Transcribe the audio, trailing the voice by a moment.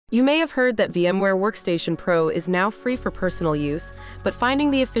You may have heard that VMware Workstation Pro is now free for personal use, but finding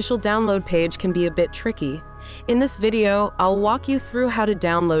the official download page can be a bit tricky. In this video, I'll walk you through how to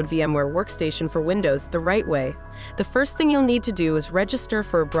download VMware Workstation for Windows the right way. The first thing you'll need to do is register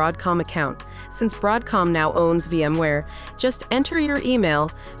for a Broadcom account. Since Broadcom now owns VMware, just enter your email,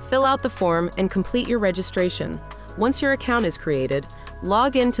 fill out the form, and complete your registration. Once your account is created,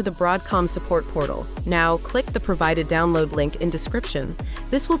 log in to the Broadcom support portal. Now, click the provided download link in description.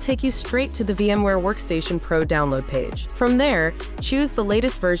 This will take you straight to the VMware Workstation Pro download page. From there, choose the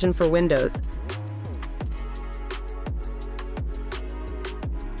latest version for Windows.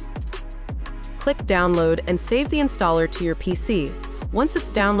 Click Download and save the installer to your PC. Once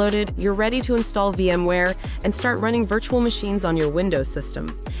it's downloaded, you're ready to install VMware and start running virtual machines on your Windows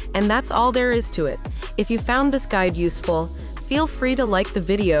system. And that's all there is to it. If you found this guide useful, feel free to like the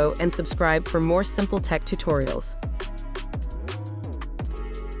video and subscribe for more simple tech tutorials.